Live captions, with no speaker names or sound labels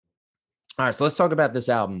All right, so let's talk about this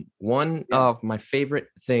album. One Yeah. of my favorite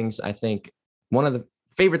things, I think, one of the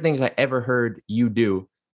favorite things I ever heard you do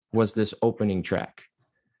was this opening track.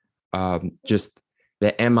 Just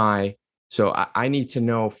the MI. So I need to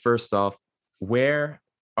know first off, where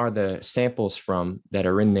are the samples from that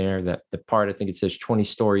are in there? That the part I think it says 20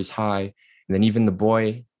 stories high, and then even the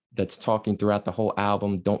boy that's talking throughout the whole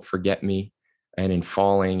album, "Don't Forget Me," and in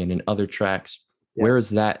Falling and in other tracks. Yeah. Where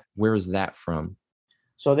is that? Where is that from?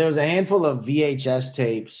 So there was a handful of VHS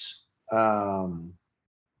tapes from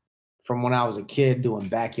when I was a kid doing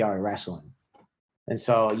backyard wrestling. And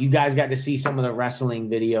so you guys got to see some of the wrestling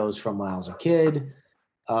videos from when I was a kid,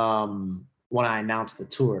 when I announced the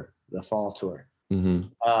tour, the fall tour.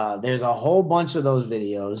 Mm-hmm. There's a whole bunch of those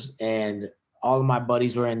videos, and all of my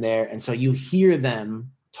buddies were in there. And so you hear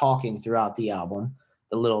them talking throughout the album,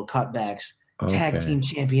 the little cutbacks, tag Okay. team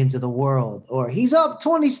champions of the world, or he's up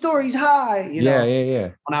 20 stories high, Yeah, yeah, yeah.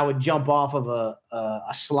 when I would jump off of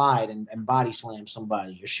a slide and body slam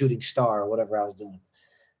somebody or shooting star or whatever I was doing.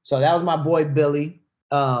 So that was my boy Billy.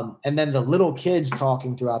 And then the little kids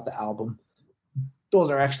talking throughout the album,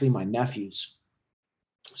 those are actually my nephews.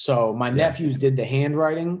 So my Yeah. nephews did the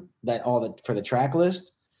handwriting for the track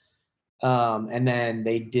list. And then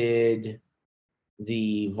they did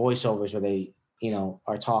the voiceovers where they,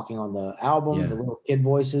 are talking on the album, the Yeah. little kid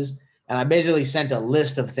voices. And I basically sent a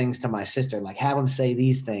list of things to my sister, like have them say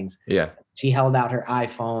these things. Yeah. She held out her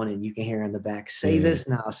iPhone and you can hear her in the back, say Yeah. this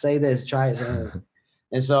now, say this, try it.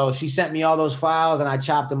 And so she sent me all those files and I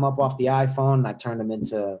chopped them up off the iPhone and I turned them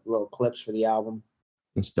into little clips for the album.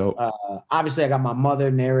 It's dope. Obviously I got my mother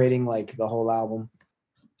narrating like the whole album.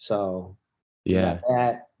 So we got Yeah.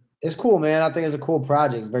 that. It's cool, man. I think it's a cool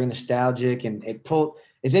project. It's very nostalgic and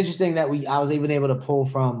it's interesting that I was even able to pull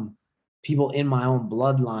from people in my own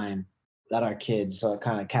bloodline that are kids. So it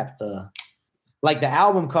kind of kept the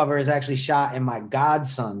album cover is actually shot in my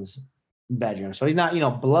godson's bedroom. So he's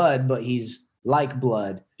not, blood, but he's like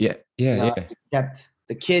blood. Yeah. Yeah. Yeah. Kept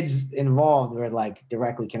the kids involved were like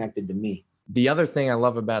directly connected to me. The other thing I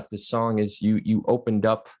love about this song is you opened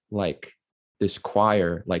up like this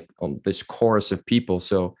choir, like this chorus of people.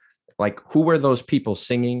 So like who were those people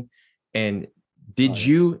singing? And did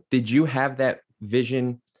you have that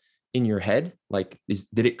vision in your head? Like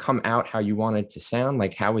did it come out how you wanted to sound?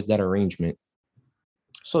 Like how was that arrangement?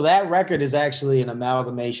 So that record is actually an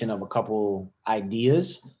amalgamation of a couple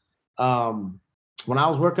ideas. When I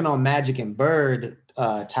was working on Magic and Bird,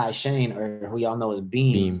 Ty Shane, or who y'all know as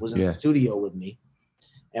Beam, was in the studio with me.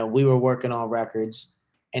 And we were working on records.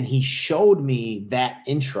 And he showed me that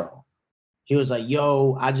intro. He was like,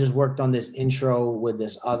 yo, I just worked on this intro with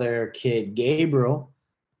this other kid, Gabriel.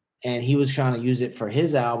 And he was trying to use it for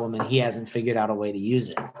his album. And he hasn't figured out a way to use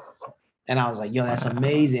it. And I was like, yo, that's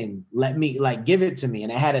amazing. Let me give it to me.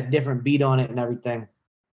 And it had a different beat on it and everything.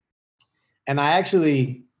 And I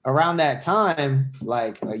actually, around that time,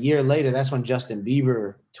 like a year later, that's when Justin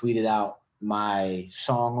Bieber tweeted out my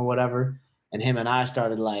song or whatever. And him and I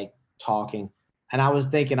started like talking. And I was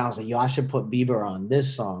thinking, I was like, yo, I should put Bieber on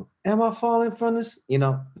this song. Am I falling from this?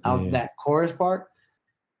 I was that chorus part.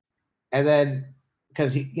 And then,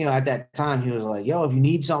 because at that time he was like, yo, if you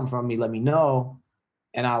need something from me, let me know.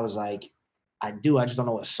 And I was like, I do. I just don't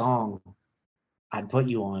know what song I'd put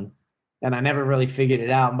you on. And I never really figured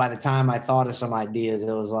it out. And by the time I thought of some ideas,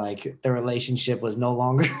 it was like the relationship was no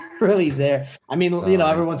longer really there. I mean,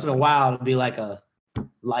 every once in a while it'd be like a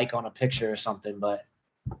like on a picture or something. But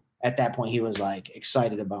at that point, he was like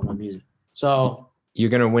excited about my music. So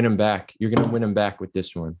you're going to win him back. You're going to win him back with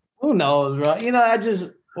this one. Who knows, bro? I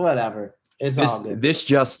just, whatever. It's all good. This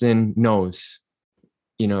Justin knows.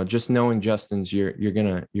 Just knowing Justin's, you're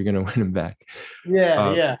gonna win him back.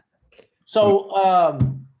 Yeah, yeah. So,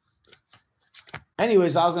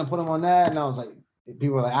 anyways, I was gonna put him on that, and I was like, people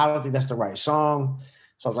were like, I don't think that's the right song.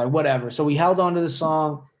 So I was like, whatever. So we held on to the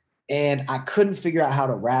song, and I couldn't figure out how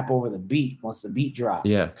to rap over the beat once the beat dropped.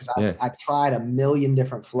 Yeah, because I tried a million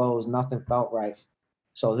different flows, nothing felt right.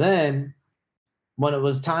 So then, when it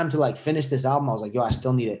was time to like finish this album, I was like, yo, I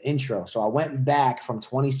still need an intro. So I went back from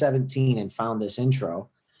 2017 and found this intro.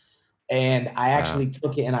 And I actually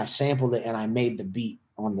took it and I sampled it and I made the beat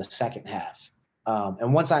on the second half.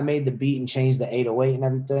 And once I made the beat and changed the 808 and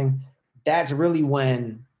everything, that's really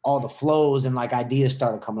when all the flows and like ideas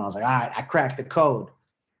started coming. I was like, all right, I cracked the code,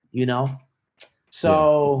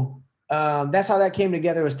 So that's how that came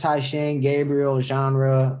together. It was Ty Shane, Gabriel,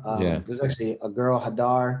 Genre. There's actually a girl,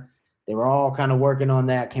 Hadar. They were all kind of working on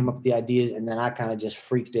that, came up with the ideas, and then I kind of just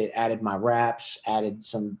freaked it, added my raps, added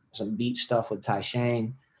some beat stuff with Ty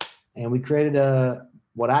Shane, and we created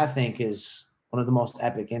what I think is one of the most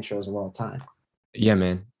epic intros of all time. Yeah,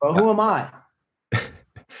 man. But who am I?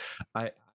 I